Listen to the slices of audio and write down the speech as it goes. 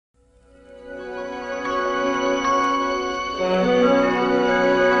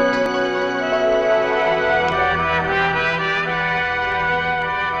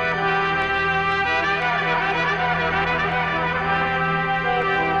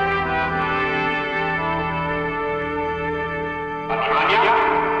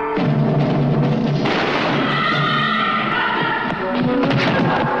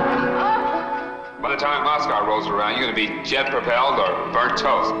time Moscow rolls around, you're going to be jet-propelled or burnt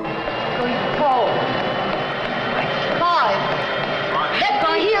toast. Going to go. 5. Let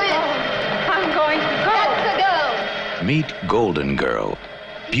me hear it. I'm going to go. That's the girl. Meet Goldengirl.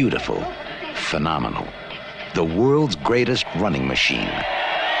 Beautiful, phenomenal. The world's greatest running machine.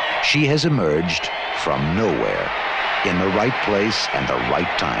 She has emerged from nowhere in the right place and the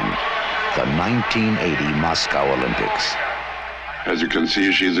right time. The 1980 Moscow Olympics. As you can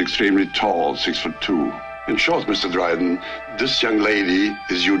see, she is extremely tall, 6'2". In short, Mr. Dryden, this young lady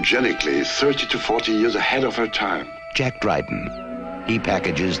is eugenically 30 to 40 years ahead of her time. Jack Dryden. He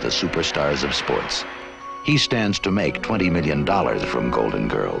packages the superstars of sports. He stands to make $20 million from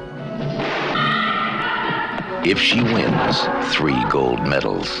Goldengirl. If she wins, 3 gold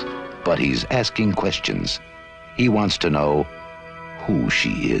medals. But he's asking questions. He wants to know who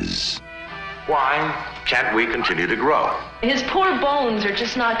she is. Why can't we continue to grow? His poor bones are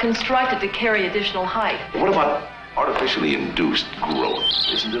just not constructed to carry additional height. What about artificially induced growth?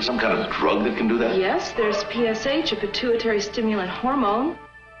 Isn't there some kind of drug that can do that? Yes, there's PSH, a pituitary stimulant hormone.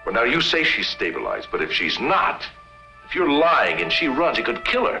 Well, now you say she's stabilized, but if she's not, if you're lying and she runs, it could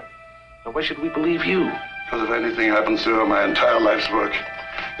kill her. Now, why should we believe you? Because if anything happens to her, my entire life's work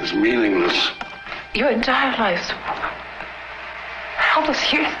is meaningless. Your entire life's work.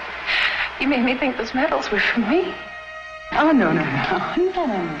 Albus, you made me think those medals were for me. Oh, no. Not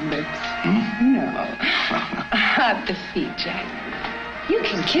on the lips. No. At the feet, Jack. You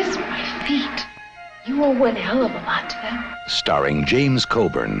can kiss my feet. You owe one hell of a lot to them. Starring James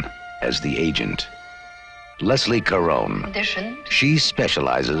Coburn as the agent. Leslie Caron. Conditioned. She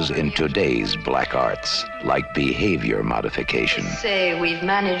specializes in today's black arts, like behavior modification. Say we've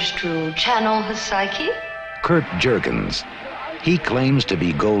managed to channel her psyche. Kurt Jurgens. He claims to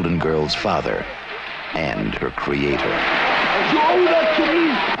be Goldengirl's father and her creator. You owe that to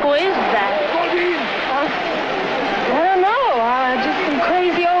me. Who is that? Goldine! I don't know. Just some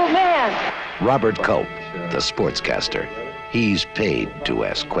crazy old man. Robert Culp, the sportscaster. He's paid to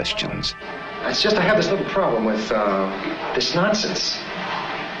ask questions. It's just I have this little problem with this nonsense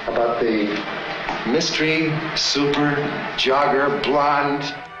about the mystery, super, jogger, blonde.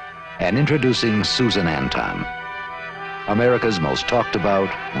 And introducing Susan Anton, America's most talked about,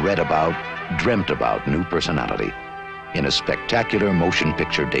 read about, dreamt about new personality in a spectacular motion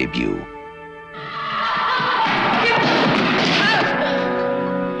picture debut.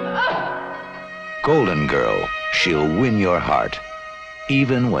 Goldengirl, she'll win your heart,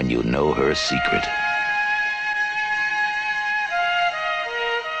 even when you know her secret.